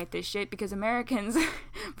fucking write this shit, because Americans,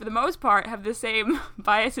 for the most part, have the same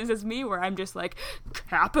biases as me, where I'm just like,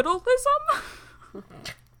 capitalism?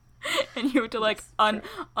 And you have to, like,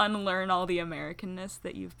 unlearn all the Americanness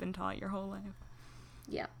that you've been taught your whole life.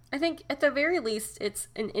 Yeah. I think at the very least, it's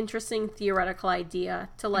an interesting theoretical idea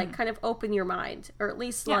to, like, kind of open your mind, or at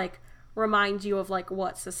least, like, remind you of, like,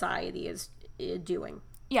 what society is doing.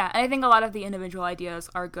 Yeah, and I think a lot of the individual ideas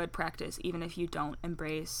are good practice, even if you don't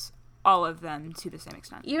embrace all of them to the same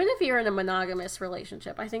extent. Even if you're in a monogamous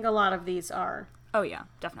relationship, I think a lot of these are. Oh, yeah,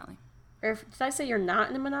 definitely. Or did I say you're not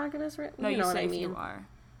in a monogamous No, you know what say I if mean. you are.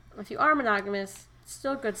 If you are monogamous, it's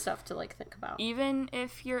still good stuff to, like, think about. Even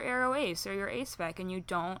if you're aroace or you're aspec and you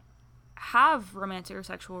don't have romantic or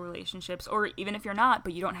sexual relationships, or even if you're not,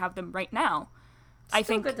 but you don't have them right now, I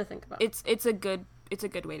think good to think about. It's a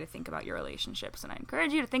good way to think about your relationships, and I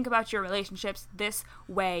encourage you to think about your relationships this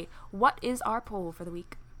way. What is our poll for the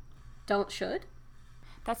week? Should?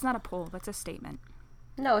 That's not a poll, that's a statement.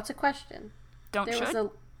 No, it's a question.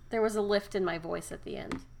 Should? There was a lift in my voice at the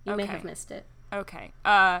end. You may Okay. have missed it. Okay.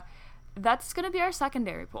 That's gonna be our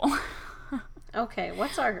secondary poll. Okay,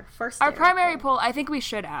 what's our first? Our primary poll, I think we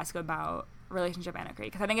should ask about relationship anarchy,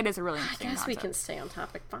 because I think it is a really I interesting guess we concept. can stay on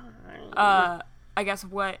topic. Fine. I guess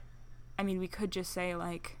we could just say,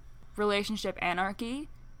 like, relationship anarchy.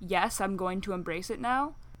 Yes, I'm going to embrace it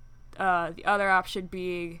now. The other option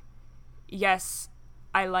being, yes,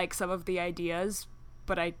 I like some of the ideas,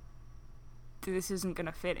 but this isn't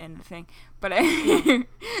gonna fit in the thing. But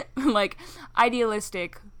like,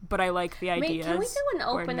 idealistic, but I like the ideas. Can we do an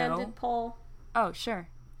or open-ended no. poll? Oh, sure.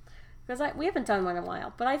 Because we haven't done one in a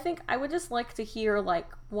while, but I think I would just like to hear, like,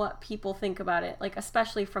 what people think about it, like,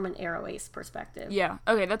 especially from an aroace perspective. Yeah.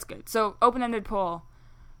 Okay, that's good. So, open-ended poll: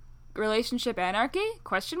 relationship anarchy?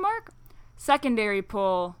 Question mark. Secondary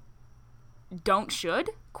poll: should?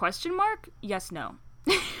 Question mark. Yes, no.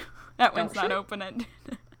 That one's not should? open-ended.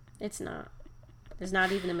 It's not. There's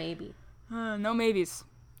not even a maybe. No maybes.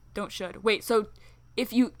 Don't should. Wait. So,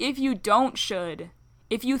 if you don't should,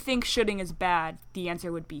 if you think shoulding is bad, the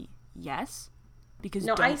answer would be yes, because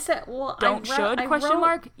No, I said, well, don't should? Question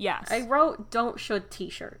mark. Yes. I wrote don't should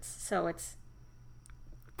t-shirts, so it's.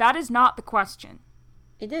 That is not the question.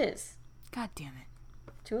 It is. God damn it.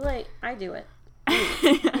 Too late. I do it.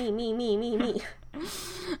 Me.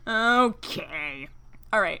 Okay.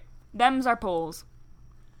 All right. Them's our polls.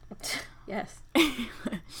 Yes.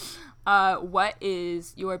 What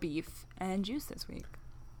is your beef and juice this week?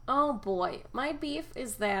 Oh boy. My beef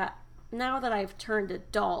is that now that I've turned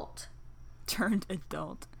adult,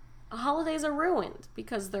 holidays are ruined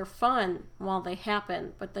because they're fun while they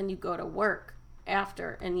happen, but then you go to work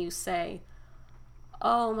after and you say,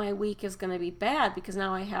 oh, my week is going to be bad because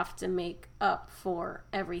now I have to make up for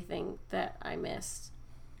everything that I missed.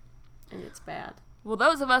 And it's bad. Well,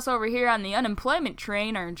 those of us over here on the unemployment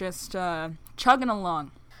train are just chugging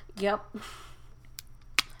along. Yep.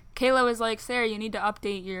 Kayla was like, Sarah, you need to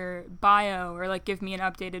update your bio, or, like, give me an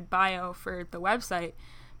updated bio for the website,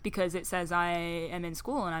 because it says I am in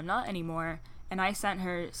school and I'm not anymore. And I sent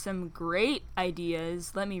her some great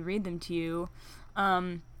ideas. Let me read them to you.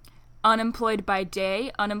 Unemployed by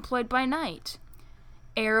day, unemployed by night.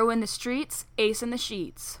 Arrow in the streets, ace in the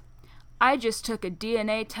sheets. I just took a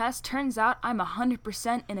DNA test. Turns out I'm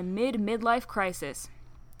 100% in a midlife crisis.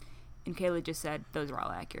 And Kayla just said those are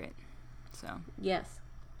all accurate. So. Yes.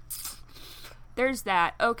 There's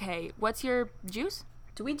that. Okay, what's your juice?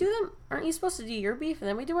 Do we do them? Aren't you supposed to do your beef and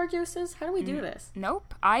then we do our juices? How do we do this?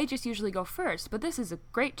 Nope. I just usually go first, but this is a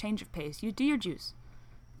great change of pace. You do your juice.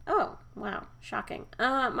 Oh, wow. Shocking.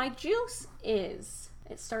 My juice is,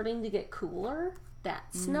 it's starting to get cooler.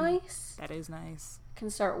 That's nice. That is nice. Can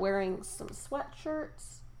start wearing some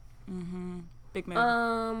sweatshirts. Big move.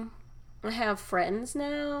 I have friends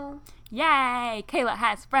now. Yay! Kayla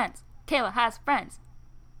has friends. Kayla has friends.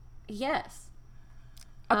 Yes.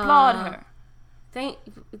 Applaud her.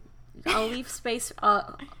 I'll leave space.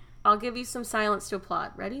 I'll give you some silence to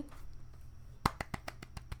applaud. Ready?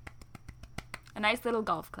 A nice little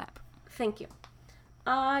golf clap. Thank you.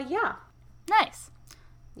 Yeah. Nice.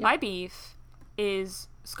 Yep. My beef is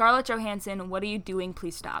Scarlett Johansson. What are you doing?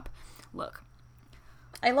 Please stop. Look,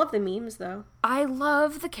 I love the memes, though. I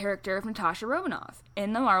love the character of Natasha Romanoff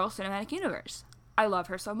in the Marvel Cinematic Universe. I love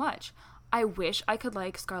her so much. I wish I could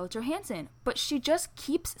like Scarlett Johansson, but she just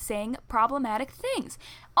keeps saying problematic things.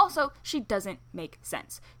 Also, she doesn't make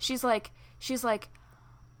sense. She's like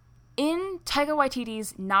in Taika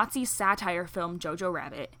Waititi's Nazi satire film Jojo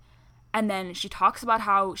Rabbit, and then she talks about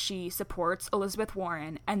how she supports Elizabeth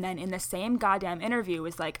Warren, and then in the same goddamn interview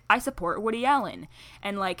is like, I support Woody Allen,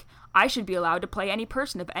 and like, I should be allowed to play any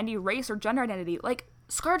person of any race or gender identity. Like,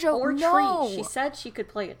 ScarJo, or no! tree. She said she could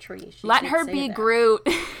play a tree. Let her be that. Groot.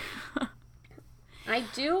 I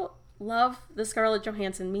do love the Scarlett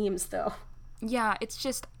Johansson memes, though. Yeah, it's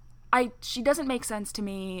just, she doesn't make sense to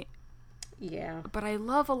me. Yeah. But I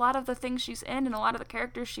love a lot of the things she's in and a lot of the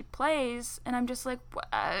characters she plays, and I'm just like,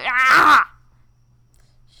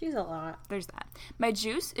 She's a lot. There's that. My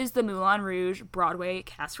juice is the Moulin Rouge Broadway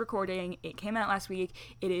cast recording. It came out last week.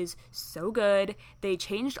 It is so good. They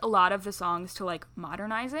changed a lot of the songs to, like,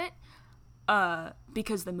 modernize it,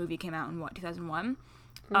 because the movie came out in, 2001?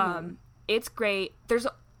 Mm-hmm. It's great. There's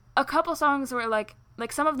a couple songs where, like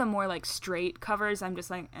some of them more, like, straight covers. I'm just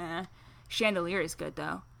like, eh. Chandelier is good,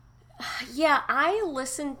 though. Yeah, I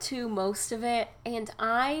listened to most of it, and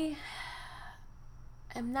I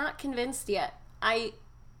am not convinced yet. I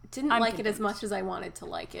didn't like it as much as I wanted to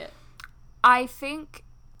like it. I think,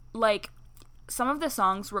 like, some of the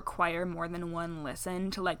songs require more than one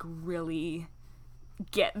listen to, like, really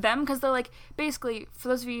get them, because they're, like, basically, for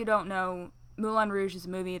those of you who don't know, Moulin Rouge is a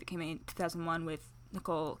movie that came out in 2001 with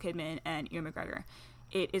Nicole Kidman and Ewan McGregor.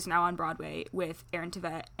 It is now on Broadway with Aaron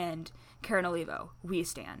Tveit and Karen Olivo. We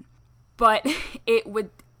stan. But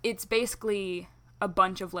it's basically a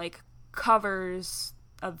bunch of, like, covers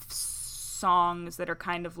of songs that are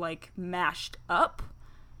kind of, like, mashed up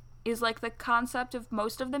is, like, the concept of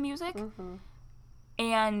most of the music. Mm-hmm.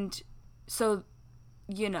 And so,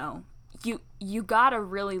 you know, you gotta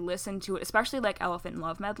really listen to it, especially, like, Elephant in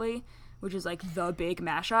Love Medley, which is, like, the big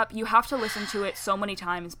mashup. You have to listen to it so many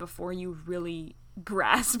times before you really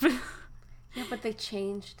grasp. Yeah, but they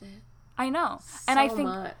changed it. I know. And I think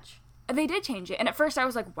much. They did change it. And at first I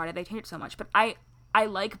was like, why did they change it so much? But I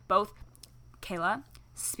like both. Kayla,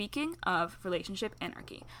 speaking of relationship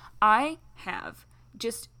anarchy, I have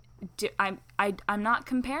just... I'm not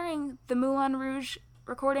comparing the Moulin Rouge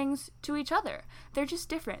recordings to each other. They're just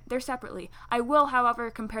different. They're separately. I will,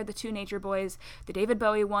 however, compare the two Nature Boys. The David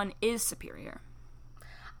Bowie one is superior.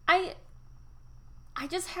 I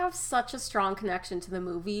just have such a strong connection to the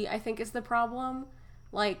movie, I think is the problem.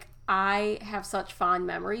 Like, I have such fond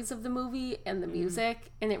memories of the movie and the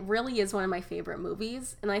music, and it really is one of my favorite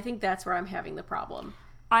movies, and I think that's where I'm having the problem.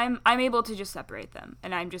 I'm able to just separate them,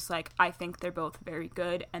 and I'm just like, I think they're both very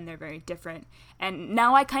good, and they're very different, and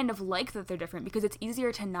now I kind of like that they're different, because it's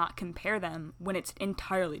easier to not compare them when it's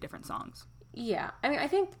entirely different songs. Yeah, I mean, I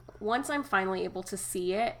think once I'm finally able to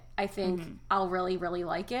see it, I think I'll really, really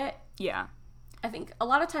like it. Yeah. I think a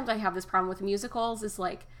lot of times I have this problem with musicals, is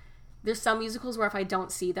like, there's some musicals where if I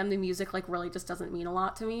don't see them, the music, like, really just doesn't mean a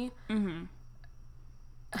lot to me. Mm-hmm.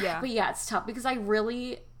 Yeah. But yeah, it's tough, because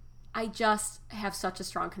I just have such a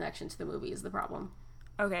strong connection to the movie is the problem.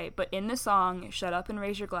 Okay, but in the song, Shut Up and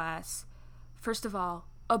Raise Your Glass, first of all,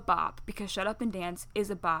 a bop, because Shut Up and Dance is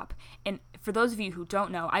a bop. And for those of you who don't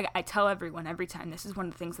know, I tell everyone every time, this is one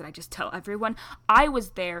of the things that I just tell everyone, I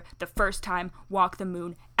was there the first time Walk the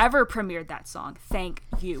Moon ever premiered that song. Thank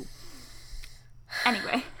you.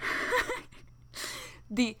 Anyway,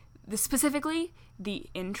 the specifically the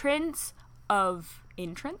entrance of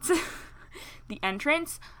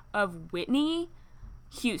Whitney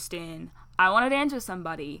Houston, I Want to Dance with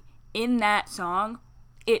Somebody, in that song,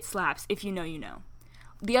 it slaps. If you know, you know.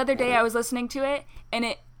 The other day I was listening to it, and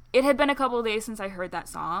it had been a couple of days since I heard that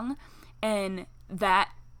song, and that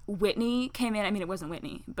Whitney came in. I mean, it wasn't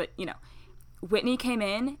Whitney, but, you know, Whitney came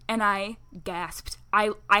in, and I gasped.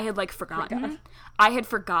 I had, like, forgotten. I had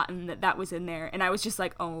forgotten that was in there, and I was just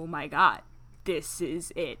like, oh my god, this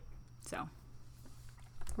is it. So.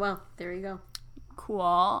 Well, there you go. Cool.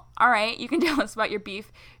 All right, you can tell us about your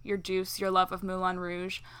beef, your juice, your love of Moulin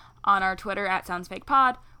Rouge on our Twitter at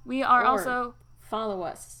SoundsFakePod. We are also... Follow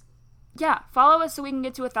us. Yeah, follow us so we can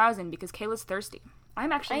get to 1,000, because Kayla's thirsty.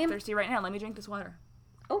 I'm actually thirsty right now. Let me drink this water.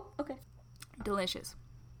 Oh, okay. Delicious.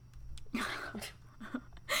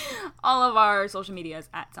 All of our social medias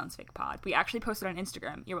at SoundsFakePod. We actually posted on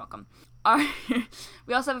Instagram. You're welcome.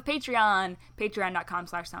 We also have a Patreon,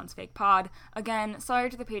 patreon.com/SoundsFakePod. Again, sorry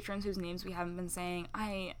to the patrons whose names we haven't been saying.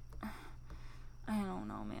 I don't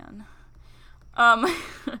know, man.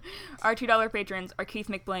 Our $2 patrons are Keith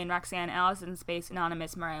McBlain, Roxanne, Allison Space,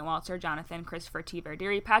 Anonymous, Mariah Walter, Jonathan, Christopher T.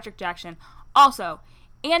 Verdiri, Patrick Jackson, also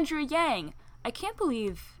Andrew Yang. I can't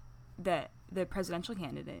believe that the presidential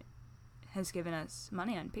candidate has given us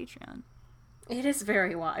money on Patreon. It is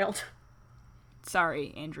very wild.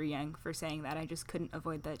 Sorry, Andrew Yang, for saying that. I just couldn't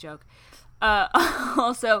avoid that joke.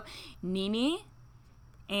 Also, Nini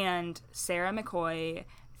and Sarah McCoy,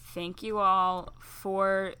 thank you all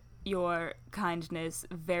for your kindness.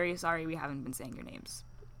 Very sorry we haven't been saying your names.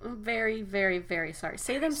 I'm very, very, very sorry.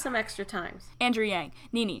 Say them some extra times. Andrew Yang,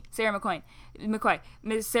 Nini, Sarah McCoy,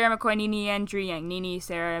 Ms. Sarah McCoy, Nini, Andrew Yang, Nini,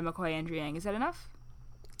 Sarah McCoy, Andrew Yang. Is that enough?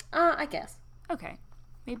 I guess. Okay.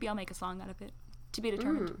 Maybe I'll make a song out of it. To be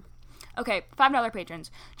determined. Okay, $5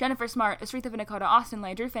 patrons. Jennifer Smart, Asritha Vinicota, Austin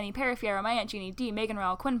Lay, Drew Finney, Perry Fierro, My Aunt Jeannie, D, Megan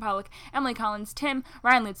Rowell, Quinn Pollock, Emily Collins, Tim,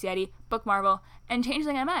 Ryan Luzietti, Book Marvel, and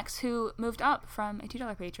Changeling MX, who moved up from a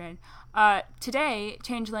 $2 patron. Today,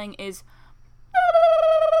 Changeling is...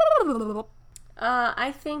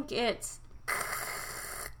 I think it's...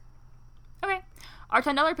 Okay. Our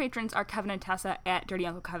 $10 patrons are Kevin and Tessa at Dirty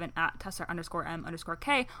Uncle Kevin at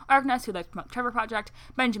Tessa_M_K, Arkness, who'd like to promote Trevor Project,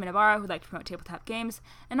 Benjamin Ibarra, who'd like to promote Tabletop Games,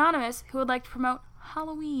 Anonymous, who would like to promote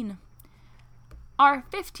Halloween. Our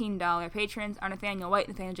 $15 patrons are Nathaniel White,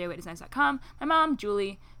 NathanielJWhiteDesigns.com, my mom,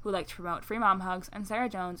 Julie, who would like to promote Free Mom Hugs, and Sarah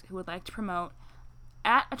Jones, who would like to promote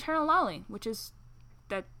at Eternal Lolly, which is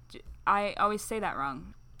that I always say that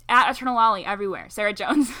wrong. At Eternal Lolly everywhere. Sarah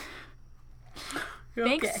Jones.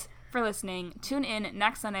 Thanks for listening. Tune in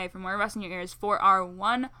next Sunday for more Rust in Your Ears for our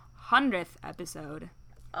 100th episode.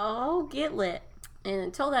 Oh, get lit. And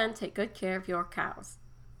until then, take good care of your cows.